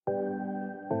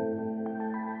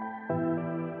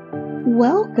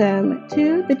Welcome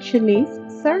to the Chinese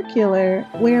Circular,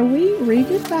 where we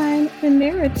redefine the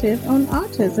narrative on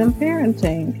autism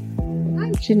parenting.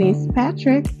 I'm Janice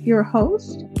Patrick, your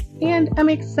host, and I'm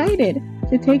excited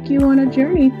to take you on a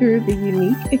journey through the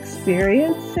unique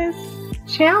experiences,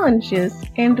 challenges,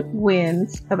 and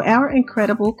wins of our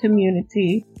incredible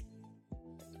community.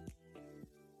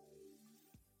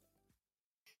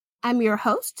 I'm your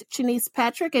host, Janice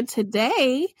Patrick, and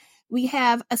today we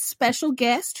have a special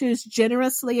guest who's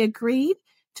generously agreed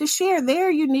to share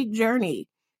their unique journey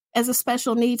as a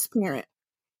special needs parent.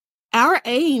 Our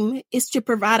aim is to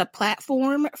provide a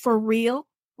platform for real,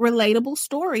 relatable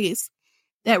stories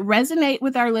that resonate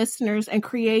with our listeners and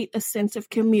create a sense of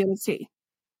community.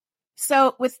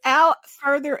 So without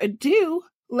further ado,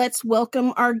 let's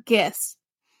welcome our guests.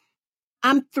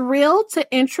 I'm thrilled to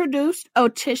introduce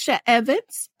Otisha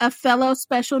Evans, a fellow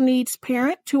special needs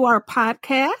parent, to our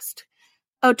podcast.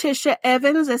 Otisha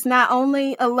Evans is not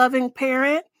only a loving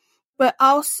parent, but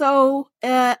also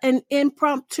an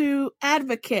impromptu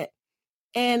advocate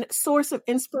and source of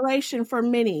inspiration for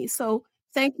many. So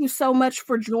thank you so much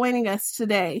for joining us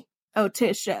today,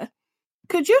 Otisha.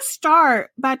 Could you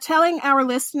start by telling our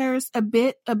listeners a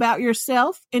bit about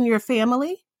yourself and your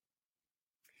family?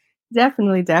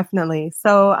 Definitely.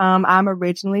 So I'm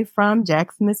originally from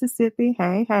Jackson, Mississippi.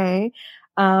 Hey.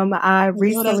 I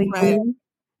recently moved.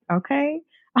 Okay.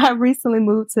 I recently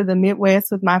moved to the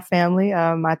Midwest with my family,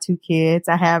 my two kids.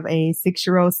 I have a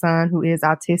 6-year-old son who is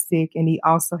autistic and he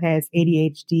also has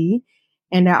ADHD.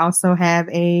 And I also have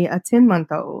a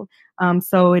 10-month-old.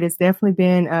 So it has definitely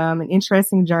been an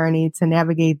interesting journey to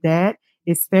navigate that,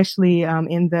 especially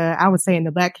in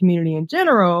the Black community in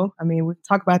general. I mean, we'll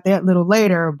talk about that a little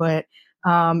later, but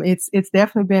it's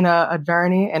definitely been a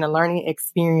journey and a learning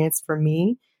experience for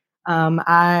me.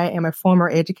 I am a former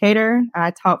educator.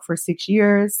 I taught for 6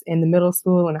 years in the middle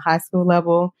school and the high school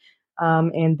level.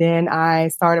 And then I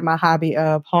started my hobby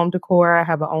of home decor. I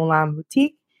have an online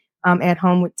boutique at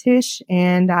Home with Tish.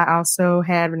 And I also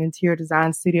have an interior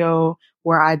design studio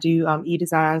where I do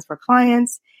e-designs for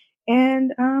clients.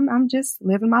 And I'm just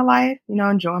living my life,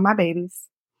 enjoying my babies.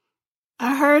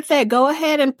 I heard that. Go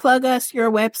ahead and plug us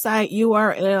your website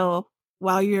URL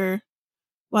while you're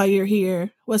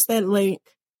here. What's that link?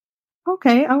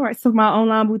 Okay. All right. So my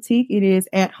online boutique, it is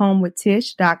at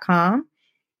homewithtish.com.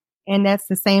 And that's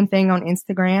the same thing on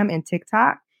Instagram and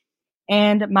TikTok.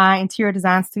 And my interior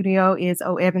design studio is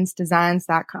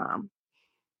oevansdesigns.com.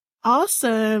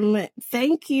 Awesome.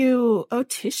 Thank you,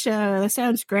 Otisha. That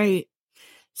sounds great.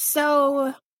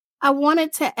 So I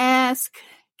wanted to ask,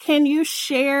 can you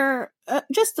share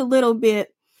just a little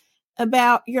bit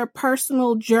about your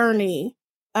personal journey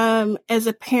as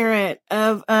a parent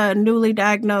of a newly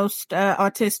diagnosed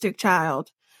autistic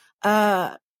child?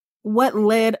 What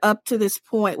led up to this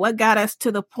point? What got us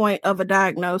to the point of a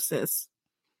diagnosis?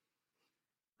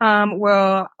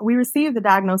 Well, we received the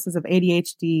diagnosis of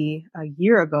ADHD a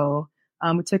year ago.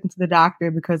 We took him to the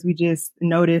doctor because we just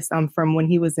noticed from when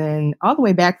he was all the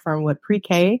way back from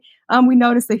pre-K, we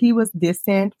noticed that he was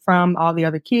distant from all the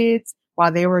other kids.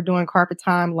 While they were doing carpet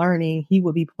time learning, he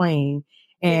would be playing.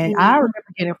 And I remember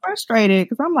getting frustrated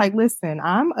because I'm like, listen,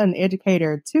 I'm an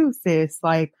educator too, sis.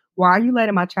 Like, why are you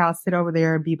letting my child sit over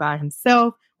there and be by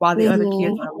himself while the other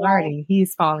kids are learning?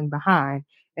 He's falling behind.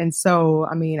 And so,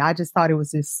 I mean, I just thought it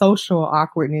was this social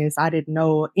awkwardness. I didn't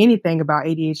know anything about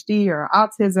ADHD or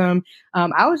autism.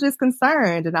 I was just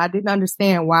concerned and I didn't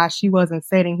understand why she wasn't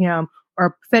setting him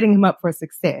up for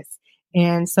success.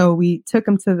 And so we took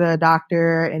him to the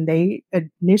doctor and they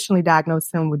initially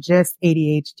diagnosed him with just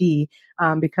ADHD,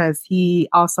 because he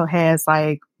also has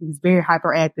he's very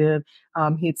hyperactive.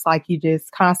 It's like he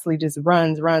just constantly just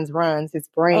runs his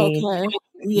brain. Okay.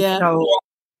 Yeah. So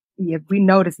yeah, we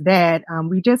noticed that.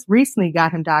 We just recently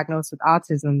got him diagnosed with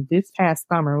autism this past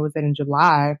summer. Was it in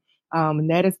July? And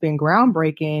that has been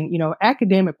groundbreaking,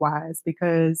 academic wise,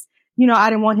 because I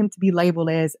didn't want him to be labeled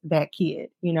as that kid,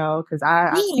 because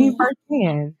I've seen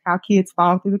firsthand how kids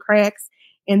fall through the cracks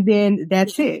and then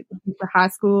that's it. For high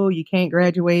school, you can't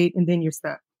graduate and then you're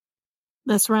stuck.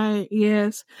 That's right.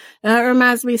 Yes. That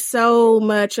reminds me so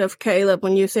much of Caleb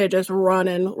when you said just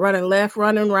running left,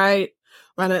 running right,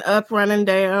 running up, running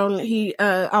down. He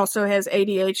also has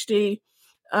ADHD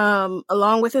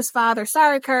along with his father.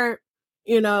 Sorry, Kurt,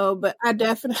 but I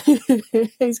definitely,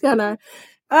 he's gonna,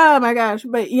 oh my gosh.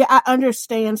 But yeah, I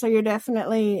understand. So you're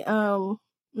definitely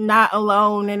not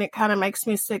alone. And it kind of makes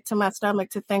me sick to my stomach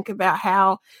to think about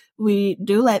how we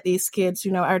do let these kids,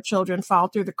 our children fall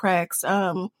through the cracks,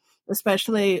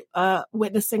 especially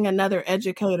witnessing another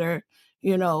educator,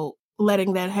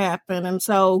 letting that happen. And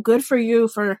so good for you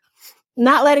for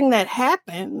not letting that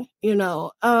happen,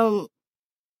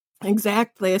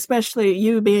 exactly, especially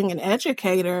you being an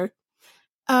educator.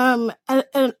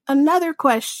 Another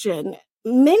question.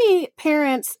 Many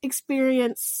parents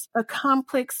experience a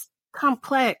complex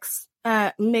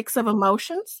mix of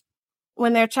emotions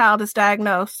when their child is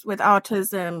diagnosed with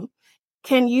autism.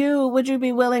 Would you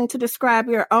be willing to describe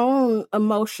your own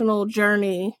emotional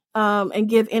journey, and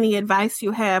give any advice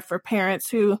you have for parents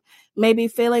who may be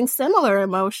feeling similar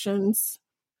emotions?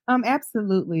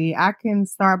 Absolutely. I can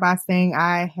start by saying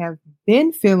I have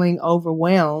been feeling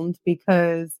overwhelmed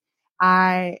because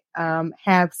I've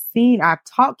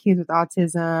taught kids with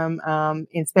autism,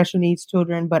 and special needs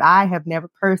children, but I have never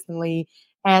personally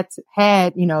had,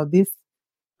 this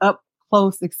up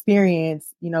close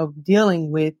experience,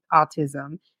 dealing with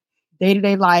autism,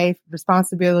 day-to-day life,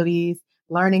 responsibilities,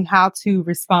 learning how to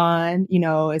respond,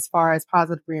 as far as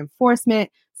positive reinforcement.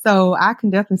 So I can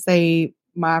definitely say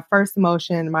my first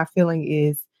emotion, my feeling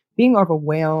is being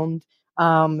overwhelmed,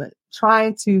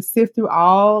 trying to sift through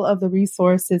all of the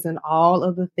resources and all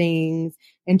of the things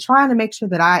and trying to make sure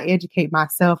that I educate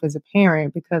myself as a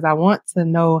parent because I want to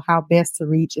know how best to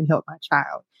reach and help my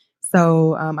child.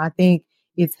 So I think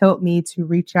it's helped me to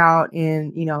reach out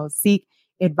and, seek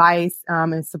advice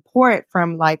and support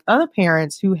from like other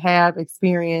parents who have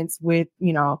experience with,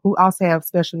 who also have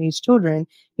special needs children,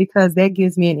 because that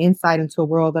gives me an insight into a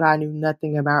world that I knew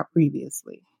nothing about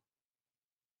previously.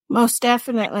 Most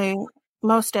definitely.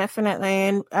 Most definitely.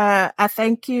 And I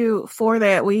thank you for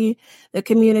that. The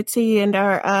community and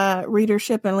our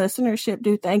readership and listenership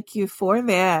do thank you for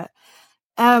that.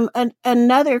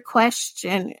 Another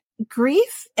question.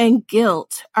 Grief and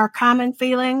guilt are common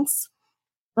feelings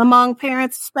among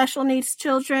parents of special needs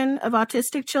children, of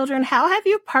autistic children. How have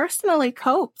you personally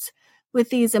coped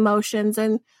with these emotions,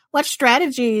 and what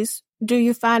strategies do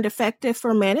you find effective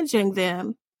for managing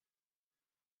them?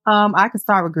 I could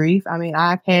start with grief. I mean,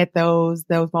 I've had those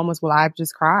moments where I've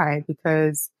just cried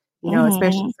because,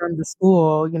 especially Mm-hmm. from the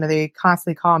school, they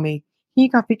constantly call me, can you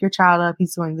come pick your child up?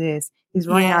 He's doing this. He's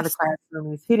running out of Yes. the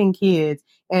classroom. He's hitting kids.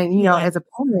 And, Yes. as a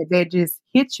parent, that just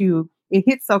hits you. It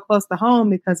hits so close to home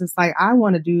because it's like, I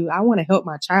want to help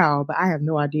my child, but I have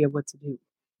no idea what to do.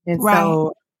 And Right.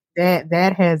 so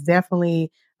that has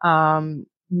definitely,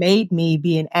 made me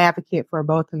be an advocate for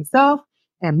both himself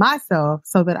and myself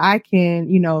so that I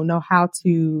can, know how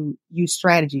to use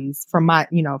strategies from my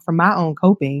own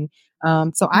coping.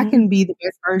 So I Mhm. can be the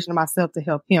best version of myself to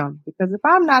help him. Because if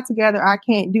I'm not together, I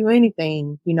can't do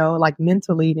anything, like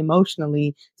mentally and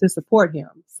emotionally to support him.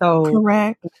 So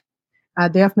Correct. I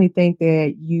definitely think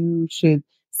that you should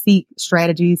seek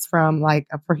strategies from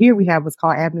for here we have what's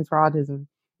called Avenues for Autism.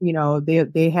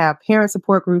 They have parent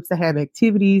support groups that have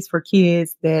activities for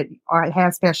kids that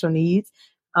have special needs,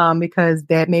 because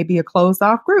that may be a closed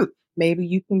off group. Maybe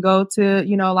you can go to,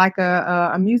 like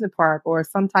a amusement park or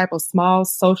some type of small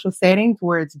social settings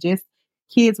where it's just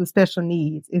kids with special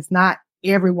needs. It's not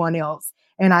everyone else.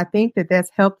 And I think that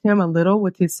that's helped him a little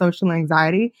with his social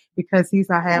anxiety because he's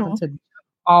not having Mm, to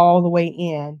all the way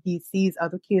in. He sees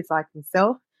other kids like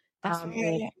himself, that's and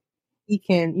right. he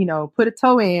can, put a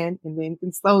toe in and then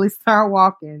can slowly start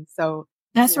walking. So,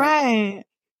 That's right.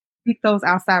 seek those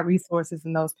outside resources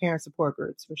and those parent support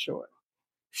groups for sure.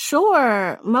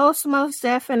 Sure. Most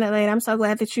definitely. And I'm so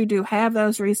glad that you do have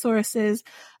those resources,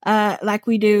 like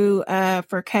we do,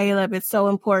 for Caleb. It's so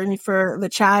important for the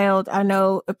child. I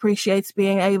know appreciates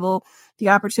being the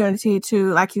opportunity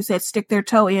to, like you said, stick their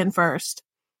toe in first.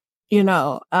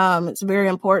 It's very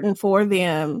important for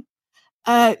them.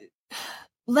 Uh,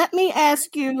 Let me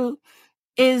ask you,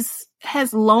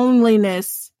 has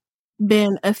loneliness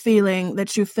been a feeling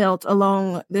that you felt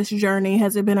along this journey?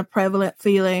 Has it been a prevalent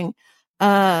feeling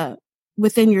uh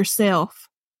within yourself?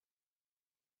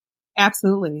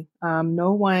 Absolutely.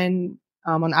 No one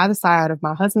on either side of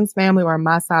my husband's family or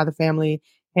my side of the family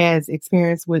has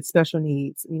experience with special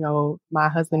needs. My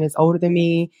husband is older than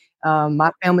me.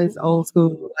 My family's old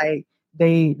school. Like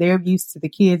they're used to the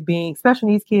kids being special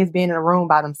needs kids being in a room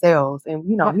by themselves, and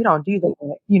we don't do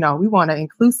that. We want an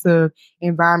inclusive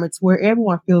environment where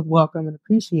everyone feels welcome and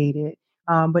appreciated,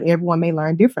 but everyone may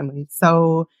learn differently.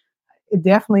 So it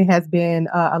definitely has been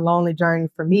a lonely journey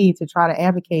for me to try to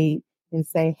advocate and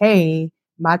say, hey,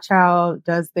 my child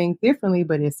does things differently,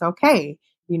 but it's okay.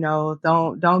 Don't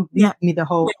give Yeah. me the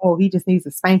whole, oh, he just needs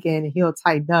a spanking and he'll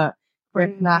tighten up.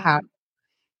 That's not how,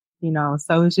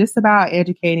 so it's just about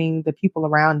educating the people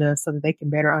around us so that they can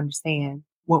better understand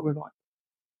what we're going.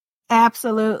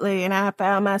 Absolutely. And I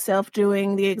found myself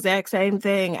doing the exact same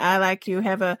thing. I, like you,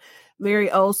 have a very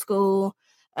old school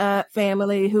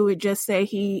family who would just say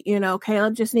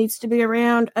Caleb just needs to be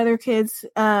around other kids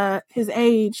his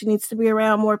age. He needs to be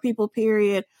around more people,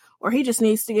 period. Or he just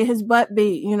needs to get his butt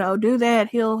beat, do that.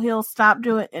 He'll stop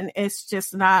doing it. And it's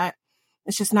just not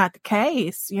the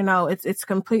case. It's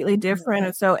completely different.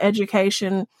 And so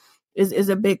education is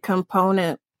a big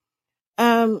component.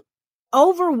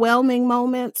 Overwhelming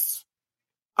moments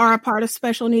are a part of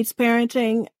special needs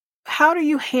parenting. How do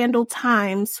you handle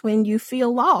times when you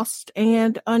feel lost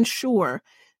and unsure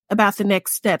about the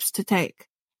next steps to take?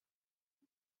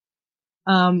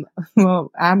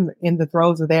 Well, I'm in the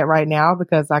throes of that right now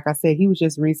because, like I said, he was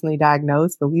just recently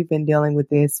diagnosed, but we've been dealing with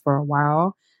this for a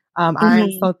while. I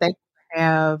am so thankful to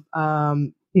have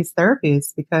his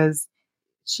therapist because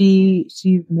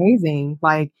she's amazing.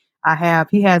 Like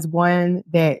he has one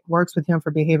that works with him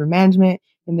for behavior management.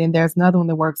 And then there's another one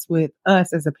that works with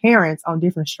us as a parents on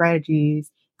different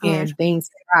strategies and things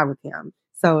to try with him.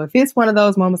 So if it's one of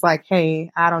those moments like,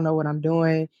 hey, I don't know what I'm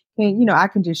doing, then, I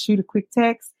can just shoot a quick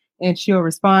text and she'll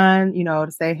respond,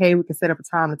 to say, hey, we can set up a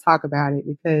time to talk about it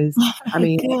because I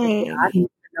need to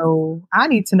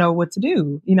know what to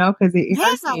do, because it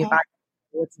hurts me if I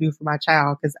what to do for my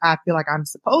child because I feel like I'm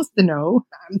supposed to know.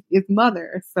 I'm his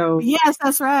mother. So yes,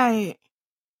 that's right.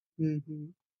 Mm-hmm.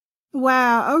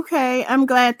 Wow. Okay. I'm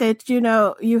glad that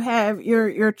you have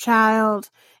your child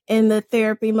in the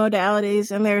therapy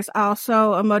modalities, and there's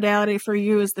also a modality for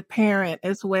you as the parent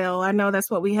as well. I know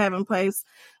that's what we have in place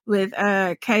with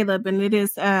Caleb, and it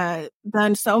has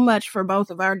done so much for both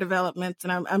of our developments,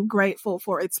 and I'm grateful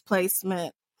for its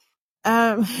placement.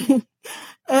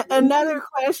 Another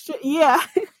question. Yeah.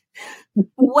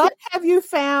 What have you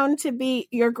found to be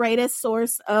your greatest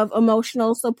source of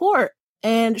emotional support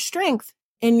and strength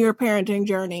in your parenting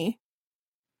journey?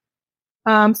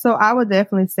 So I would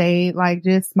definitely say like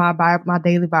just my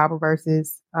daily Bible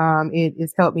verses. It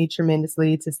has helped me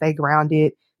tremendously to stay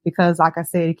grounded because like I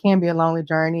said, it can be a lonely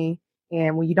journey.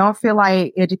 And when you don't feel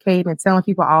like educating and telling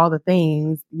people all the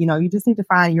things, you just need to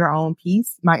find your own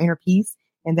peace, my inner peace.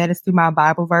 And that is through my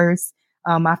Bible verse.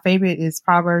 My favorite is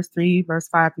Proverbs 3, verse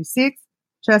 5-6.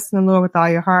 Trust in the Lord with all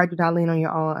your heart. Do not lean on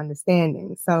your own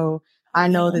understanding. So I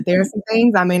know that there are some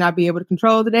things I may not be able to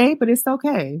control today, but it's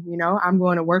okay. I'm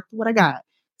going to work with what I got.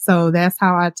 So that's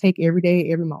how I take every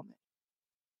day, every moment.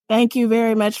 Thank you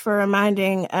very much for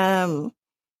reminding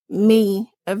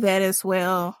me of that as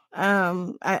well.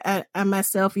 I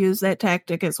myself use that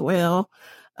tactic as well.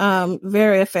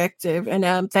 Very effective.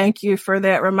 And thank you for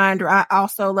that reminder. I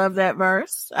also love that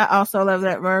verse. I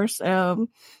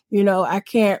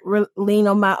can't lean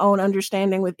on my own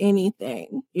understanding with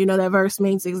anything. That verse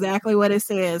means exactly what it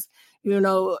says.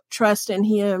 Trust in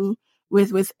him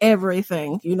with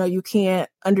everything. You can't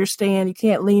understand. You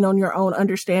can't lean on your own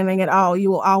understanding at all.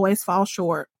 You will always fall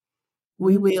short.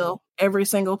 We will every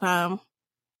single time.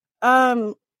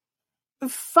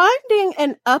 Finding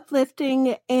an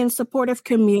uplifting and supportive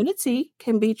community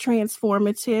can be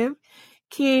transformative.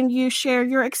 Can you share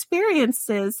your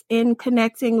experiences in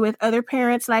connecting with other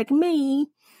parents like me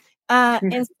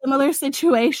in similar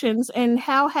situations, and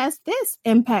how has this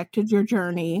impacted your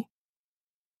journey?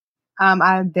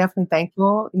 I'm definitely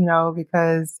thankful,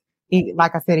 because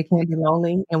like I said, it can be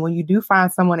lonely. And when you do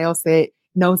find someone else that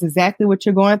knows exactly what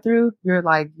you're going through, you're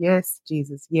like, yes,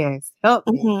 Jesus, yes, help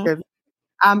me. Because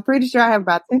I'm pretty sure I have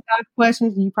about 10,000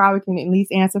 questions and you probably can at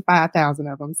least answer 5,000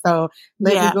 of them. So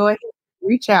let me go ahead and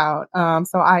reach out.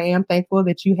 So I am thankful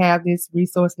that you have this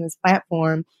resource and this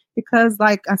platform because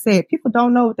like I said, people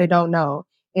don't know what they don't know.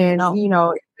 And,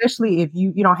 especially if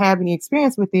you don't have any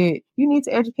experience with it, you need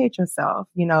to educate yourself,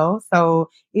 so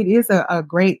it is a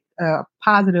great,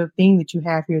 positive thing that you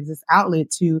have here, this outlet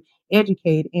to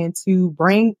educate and to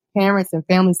bring parents and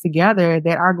families together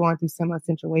that are going through similar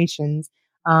situations.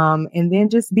 And then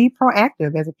just be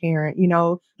proactive as a parent,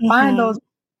 find those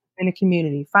in the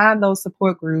community, find those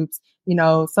support groups,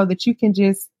 so that you can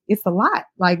it's a lot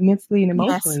like mentally and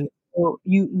emotionally. Yes. So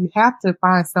you have to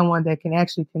find someone that can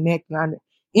actually connect and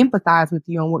empathize with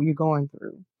you on what you're going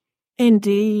through.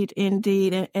 Indeed. And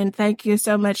thank you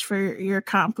so much for your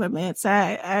compliments.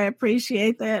 I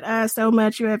appreciate that so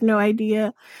much. You have no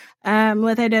idea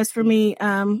what that does for me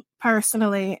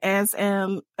personally as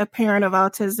a parent of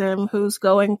autism who's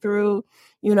going through,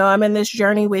 I'm in this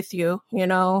journey with you,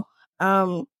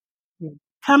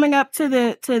 coming up to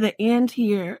the end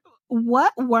here.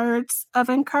 What words of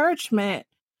encouragement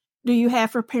do you have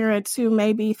for parents who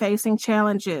may be facing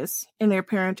challenges in their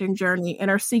parenting journey and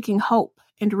are seeking hope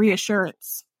and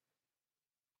reassurance?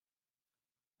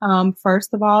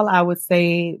 First of all, I would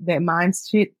say that mind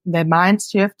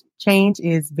shift change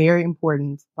is very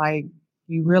important. Like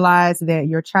you realize that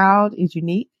your child is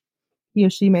unique he or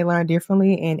she may learn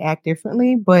differently and act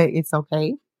differently, but it's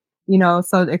okay.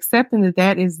 So accepting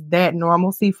that is that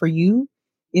normalcy for you,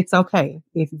 it's okay.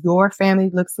 If your family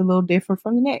looks a little different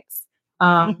from the next,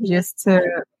 just to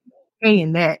stay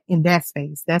in that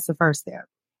space. That's the first step.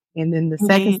 And then the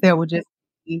second step would just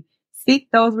be seek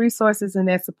those resources and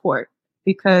that support.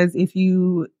 Because if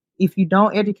you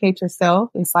don't educate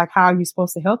yourself, it's like, how are you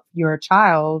supposed to help your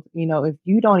child, if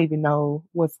you don't even know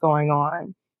what's going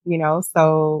on,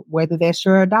 so whether that's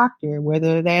you're a doctor,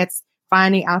 whether that's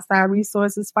finding outside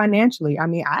resources financially. I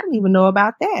mean, I didn't even know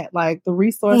about that. Like the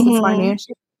resources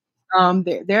financially.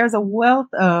 There's a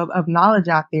wealth of knowledge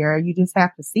out there. You just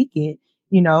have to seek it.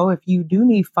 If you do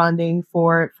need funding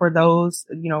for those,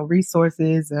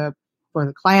 resources, for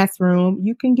the classroom,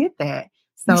 you can get that.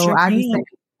 So I just think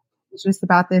it's just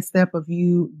about that step of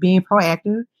you being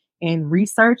proactive and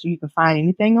research. You can find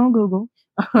anything on Google.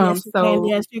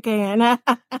 Yes, you can.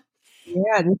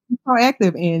 Yeah, just be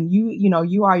proactive, and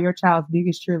you are your child's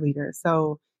biggest cheerleader.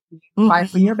 So you fight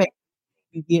for your baby,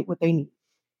 you get what they need.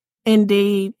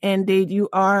 Indeed. You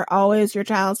are always your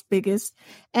child's biggest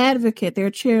advocate,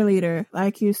 their cheerleader,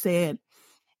 like you said.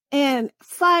 And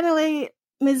finally,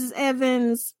 Mrs.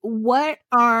 Evans, what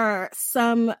are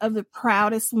some of the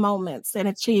proudest moments and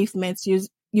achievements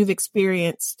you've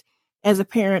experienced as a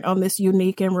parent on this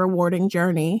unique and rewarding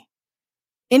journey?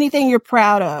 Anything you're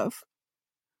proud of?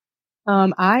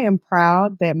 I am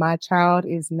proud that my child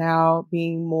is now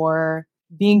being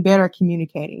better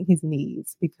communicating his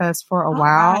needs, because for a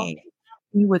while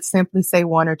he would simply say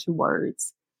one or two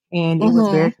words, and it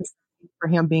was very confusing for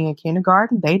him being in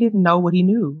kindergarten. They didn't know what he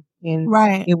knew, and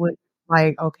it was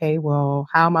like, okay, well,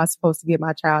 how am I supposed to get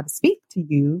my child to speak to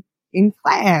you in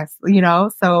class?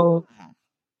 So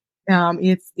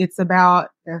it's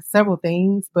about several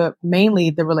things, but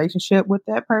mainly the relationship with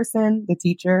that person, the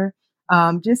teacher,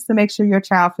 just to make sure your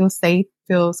child feels safe,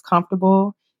 feels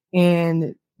comfortable,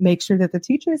 and make sure that the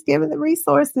teacher is given the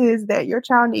resources that your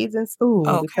child needs in school,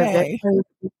 because that's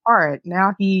the part.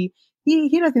 Now he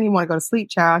doesn't even want to go to sleep,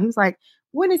 child. He's like,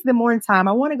 when is the morning time?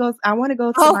 I want to go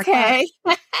to my class.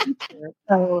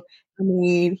 So I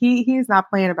mean, he's not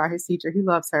playing about his teacher. He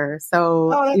loves her. So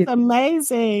that's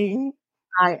amazing.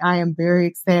 I am very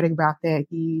excited about that.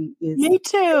 He is. Me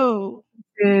too.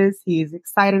 He's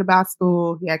excited about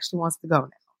school. He actually wants to go now.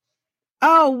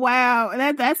 Oh,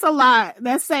 wow. That's a lot.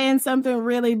 That's saying something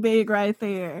really big right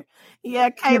there. Yeah,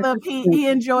 Caleb, he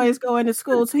enjoys going to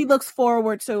school, so he looks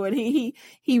forward to it.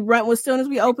 He run as soon as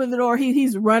we open the door,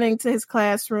 he's running to his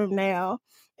classroom now.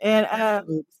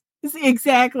 And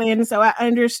exactly. And so I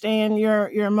understand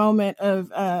your moment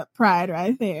of pride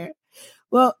right there.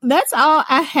 Well, that's all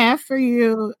I have for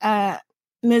you,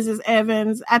 Mrs.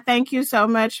 Evans. I thank you so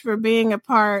much for being a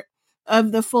part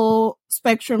of the Full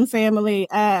Spectrum Family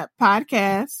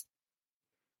podcast.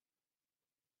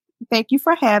 Thank you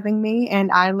for having me,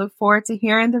 and I look forward to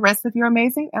hearing the rest of your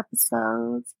amazing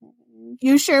episodes.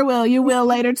 You sure will. You will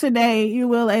later today.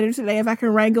 If I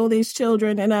can wrangle these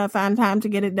children and find time to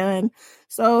get it done.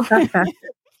 So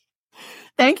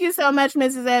thank you so much,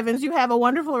 Mrs. Evans. You have a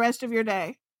wonderful rest of your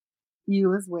day.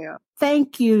 You as well.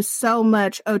 Thank you so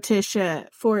much, Otisha,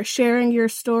 for sharing your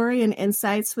story and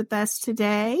insights with us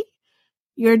today.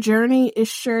 Your journey is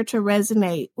sure to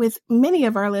resonate with many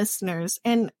of our listeners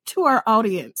and to our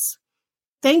audience.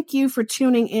 Thank you for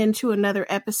tuning in to another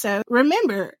episode.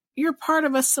 Remember, you're part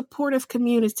of a supportive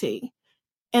community,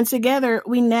 and together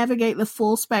we navigate the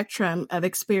full spectrum of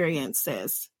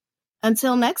experiences.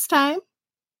 Until next time.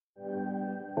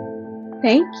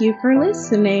 Thank you for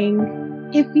listening.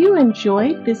 If you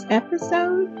enjoyed this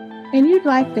episode and you'd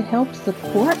like to help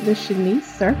support the Shanice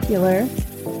Circular,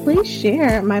 please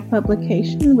share my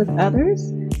publication with others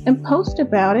and post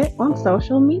about it on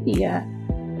social media.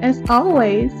 As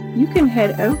always, you can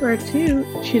head over to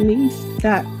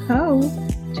shanice.co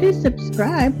to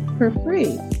subscribe for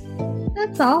free.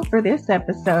 That's all for this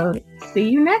episode. See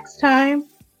you next time.